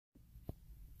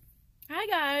Hi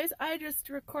guys, I just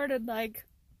recorded like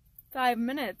 5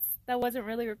 minutes that wasn't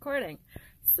really recording.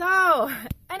 So,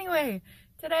 anyway,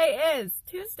 today is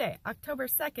Tuesday, October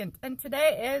 2nd, and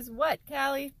today is what,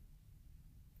 Callie?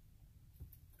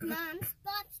 Mom's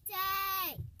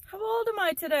birthday! How old am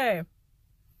I today?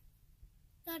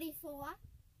 34.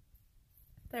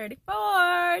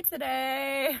 34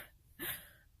 today.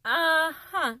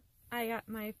 I got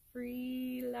my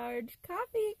free large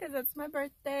coffee because it's my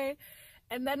birthday.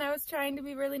 And then I was trying to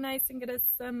be really nice and get us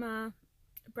some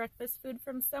breakfast food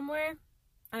from somewhere.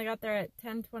 I got there at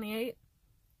 10:28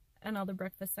 and all the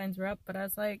breakfast signs were up, but I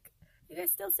was like, you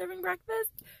guys still serving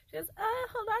breakfast? She goes,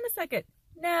 hold on a second.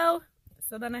 No.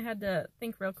 So then I had to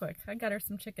think real quick. I got her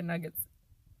some chicken nuggets.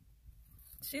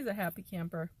 She's a happy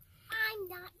camper. I'm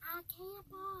not a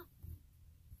camper.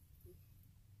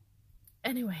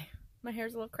 Anyway, my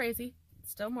hair's a little crazy.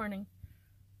 It's still morning.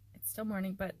 It's still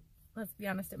morning, but let's be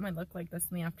honest, it might look like this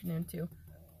in the afternoon too.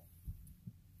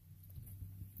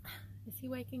 Is he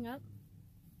waking up?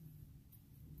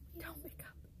 Don't wake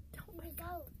up. Don't wake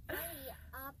up.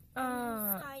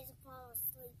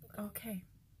 Okay.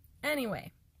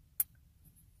 Anyway.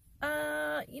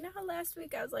 You know how last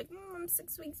week I was like, I'm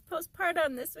 6 weeks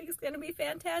postpartum. This week's going to be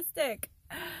fantastic.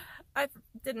 I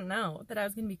didn't know that I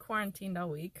was going to be quarantined all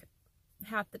week.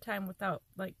 Half the time without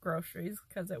like groceries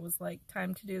because it was like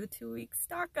time to do the 2-week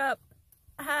stock up.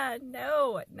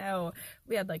 No.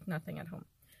 We had like nothing at home.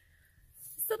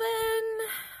 So then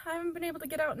I haven't been able to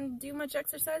get out and do much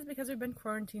exercise because we've been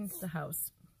quarantined to the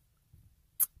house.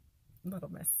 Little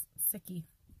Miss Sicky.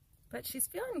 But she's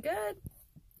feeling good.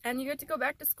 And you get to go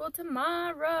back to school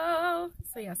tomorrow.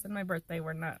 So yes, on my birthday,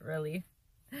 we're not really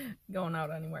going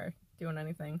out anywhere, doing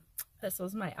anything. This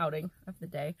was my outing of the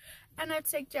day. And I have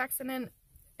to take Jackson in.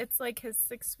 It's like his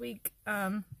 6-week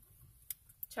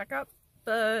checkup,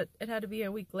 but it had to be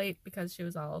a week late because she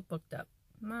was all booked up.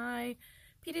 My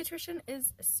pediatrician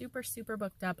is super, super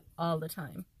booked up all the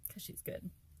time because she's good.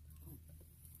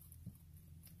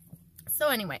 So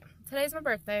anyway, today's my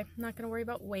birthday. I'm not going to worry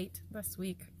about weight this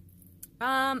week.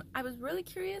 I was really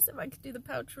curious if I could do the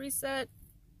pouch reset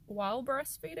while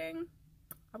breastfeeding.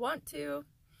 I want to.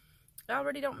 I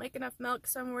already don't make enough milk,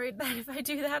 so I'm worried that if I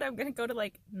do that, I'm going to go to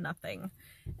like nothing.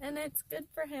 And it's good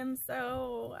for him,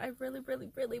 so I really, really,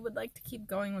 really would like to keep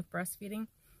going with breastfeeding.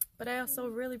 But I also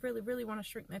really, really, really want to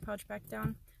shrink my pouch back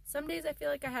down. Some days I feel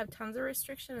like I have tons of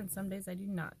restriction, and some days I do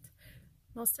not.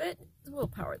 Most of it is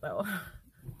willpower, though.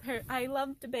 I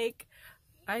love to bake.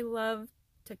 I love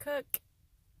to cook.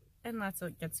 And that's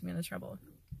what gets me into trouble.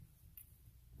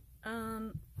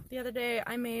 The other day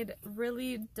I made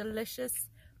really delicious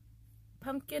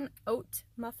pumpkin oat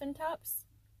muffin tops.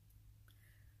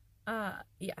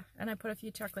 Yeah, and I put a few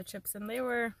chocolate chips and they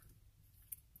were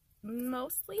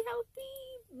mostly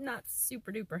healthy, not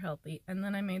super duper healthy. And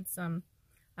then I made some,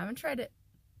 I haven't tried it,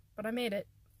 but I made it,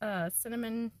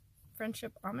 cinnamon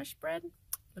friendship Amish bread.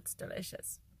 Looks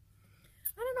delicious.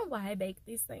 I don't know why I bake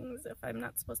these things if I'm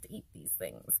not supposed to eat these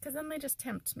things, because then they just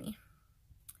tempt me.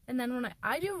 And then when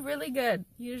I do really good,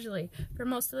 usually, for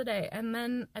most of the day, and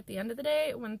then at the end of the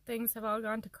day, when things have all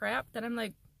gone to crap, then I'm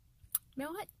like, you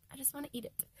know what? I just want to eat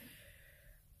it.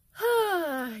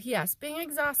 Yes, being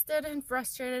exhausted and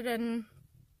frustrated and,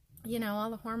 you know,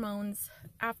 all the hormones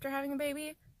after having a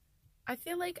baby, I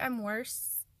feel like I'm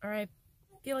worse, or I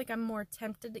feel like I'm more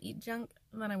tempted to eat junk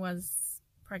than I was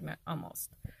pregnant,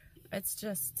 almost. It's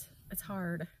just, it's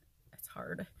hard. It's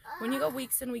hard. When you go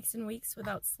weeks and weeks and weeks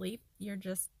without sleep, you're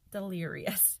just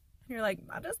delirious. You're like,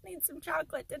 I just need some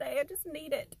chocolate today. I just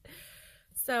need it.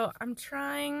 So I'm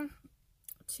trying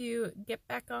to get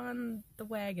back on the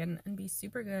wagon and be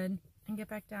super good and get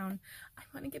back down. I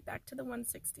want to get back to the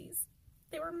 160s.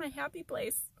 They were my happy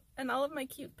place and all of my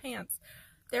cute pants.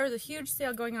 There was a huge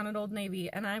sale going on at Old Navy,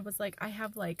 and I was like, I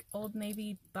have like Old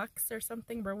Navy bucks or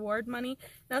something, reward money.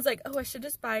 And I was like, oh, I should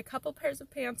just buy a couple pairs of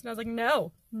pants. And I was like,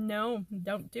 no,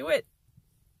 don't do it.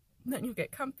 And then you'll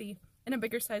get comfy in a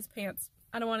bigger size pants.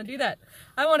 I don't want to do that.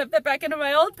 I want to fit back into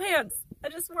my old pants. I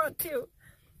just want to.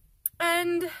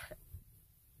 And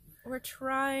we're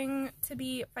trying to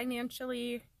be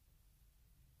financially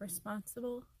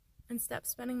responsible and stop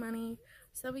spending money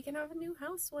so we can have a new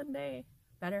house one day.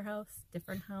 Better house,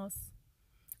 different house.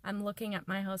 I'm looking at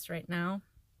my house right now.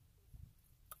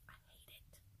 I hate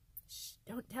it. Shh,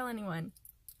 don't tell anyone.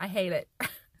 I hate it.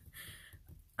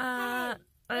 I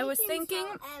was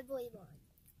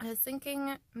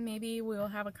thinking maybe we'll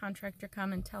have a contractor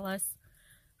come and tell us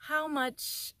how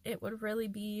much it would really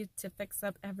be to fix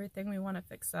up everything we want to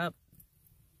fix up.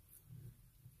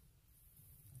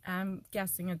 I'm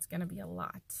guessing it's going to be a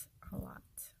lot,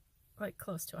 like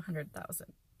close to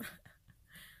 100,000.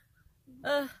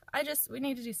 We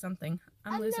need to do something.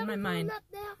 I'm losing my never mind. going up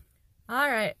there.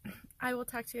 Alright, I will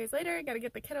talk to you guys later. I gotta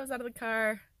get the kiddos out of the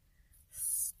car,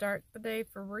 start the day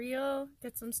for real,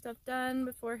 get some stuff done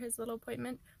before his little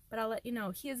appointment, but I'll let you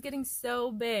know. He is getting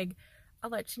so big. I'll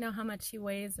let you know how much he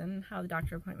weighs and how the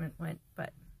doctor appointment went.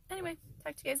 But anyway,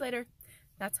 talk to you guys later.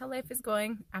 That's how life is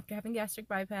going after having gastric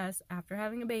bypass, after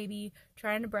having a baby,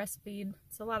 trying to breastfeed.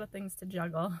 It's a lot of things to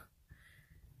juggle.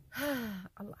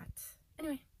 A lot.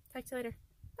 Anyway, talk to you later.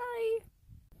 Bye.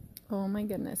 Oh my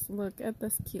goodness, look at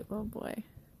this cute little boy.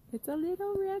 It's a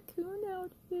little raccoon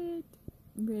outfit.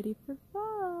 Ready for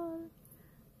fall.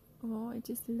 Oh, I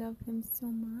just love him so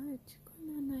much. Come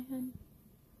on, my honey.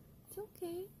 It's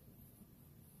okay.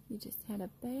 He just had a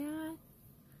bath.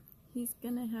 He's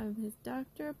gonna have his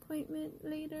doctor appointment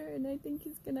later, and I think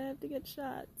he's gonna have to get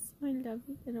shots. I love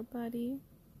you, little buddy.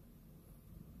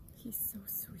 He's so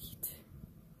sweet.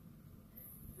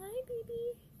 Hi,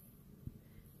 baby.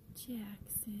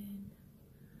 Jackson.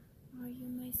 Are you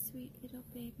my sweet little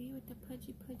baby with the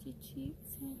pudgy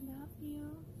cheeks? I love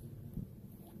you.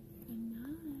 Good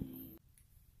night.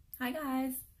 Hi,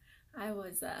 guys. I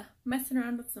was messing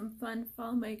around with some fun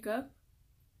fall makeup.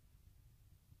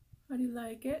 How do you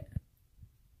like it?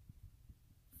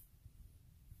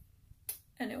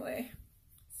 Anyway,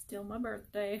 still my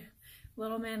birthday.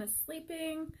 Little man is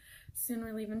sleeping. Soon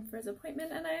we're leaving for his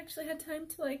appointment, and I actually had time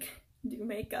to like do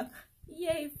makeup.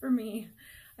 Yay for me.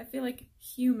 I feel like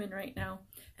human right now.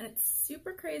 And it's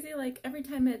super crazy, like every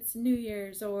time it's New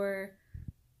Year's or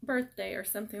birthday or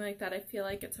something like that, I feel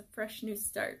like it's a fresh new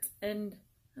start. And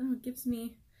I don't know, it gives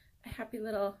me a happy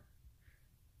little,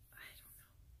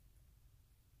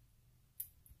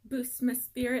 boosts my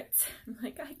spirits. I'm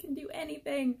like, I can do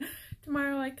anything.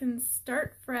 Tomorrow I can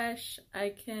start fresh.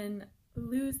 I can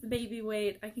lose the baby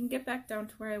weight. I can get back down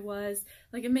to where I was.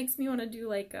 Like, it makes me want to do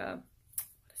like a,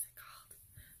 what is it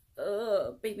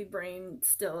called? Baby brain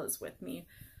still is with me.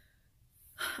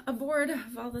 A board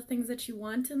of all the things that you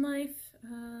want in life.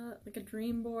 Like a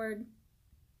dream board.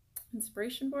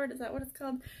 Inspiration board, is that what it's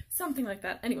called? Something like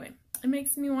that. Anyway, it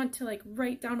makes me want to like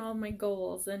write down all my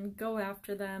goals and go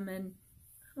after them and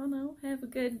I don't know, have a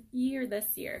good year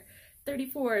this year.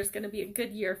 34 is going to be a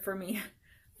good year for me.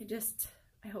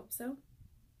 I hope so.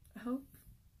 I hope.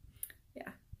 Yeah.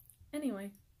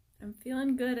 Anyway, I'm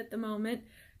feeling good at the moment.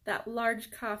 That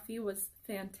large coffee was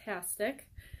fantastic.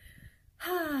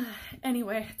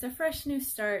 Anyway, it's a fresh new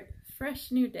start,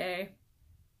 fresh new day.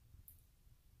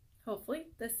 Hopefully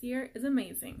this year is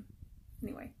amazing.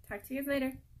 Anyway, talk to you guys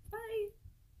later. Bye.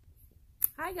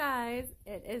 Hi guys,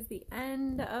 it is the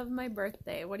end of my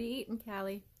birthday. What are you eating,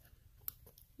 Callie?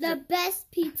 The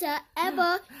best pizza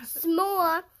ever.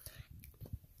 S'more.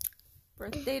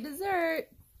 Birthday dessert.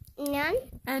 And?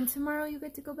 And tomorrow you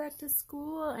get to go back to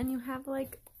school and you have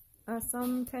like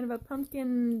some kind of a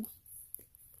pumpkin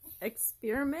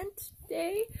experiment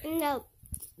day? No.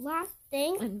 Last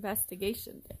thing.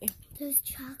 Investigation day. There's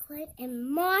chocolate and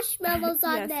marshmallows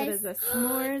on yes, this. it is a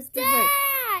s'mores dessert.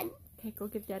 Dad! Okay, go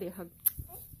give Daddy a hug.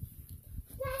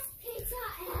 Best pizza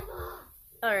ever.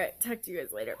 Alright, talk to you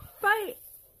guys later. Bye!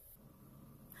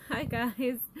 Hi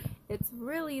guys. It's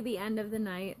really the end of the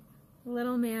night.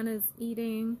 Little man is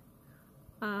eating.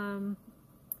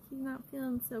 He's not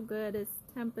feeling so good. His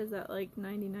temp is at like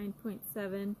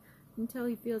 99.7 until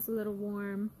he feels a little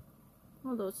warm.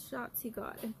 All those shots he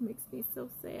got, it makes me so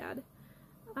sad.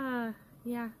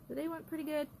 Yeah, the day went pretty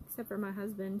good, except for my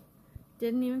husband.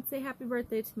 Didn't even say happy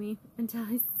birthday to me until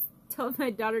I told my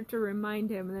daughter to remind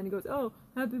him, and then he goes, oh,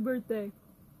 happy birthday.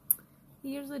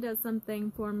 He usually does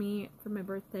something for me for my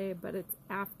birthday, but it's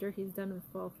after he's done with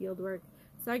fall field work.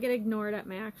 So I get ignored at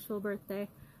my actual birthday.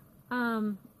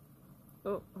 Oh,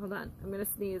 hold on, I'm gonna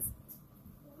sneeze.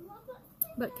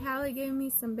 But Callie gave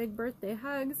me some big birthday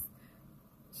hugs.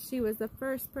 She was the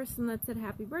first person that said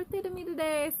happy birthday to me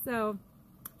today, so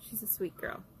she's a sweet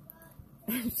girl.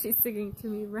 And she's singing to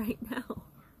me right now.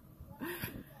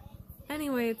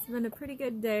 Anyway, it's been a pretty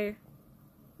good day.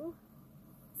 Oh,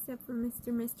 except for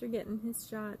Mr. getting his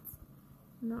shots.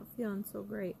 I'm not feeling so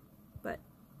great, but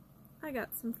I got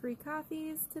some free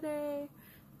coffees today.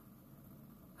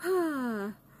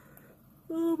 Oh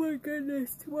my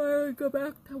goodness, tomorrow I go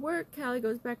back to work. Callie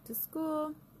goes back to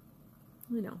school.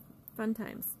 You know, fun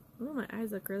times. Oh, my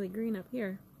eyes look really green up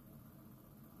here.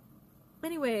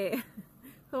 Anyway,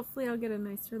 hopefully I'll get a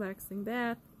nice relaxing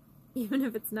bath, even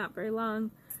if it's not very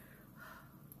long.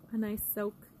 A nice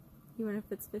soak, even if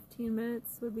it's 15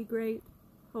 minutes, would be great.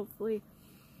 Hopefully.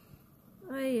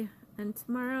 And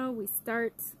tomorrow we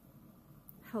start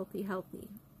healthy.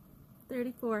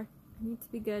 34. I need to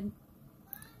be good.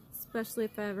 Especially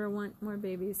if I ever want more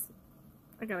babies.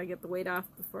 I gotta get the weight off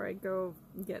before I go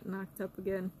get knocked up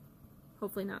again.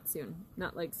 Hopefully not soon.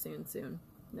 Not like soon.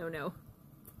 No.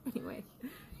 Anyway,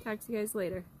 talk to you guys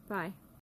later. Bye.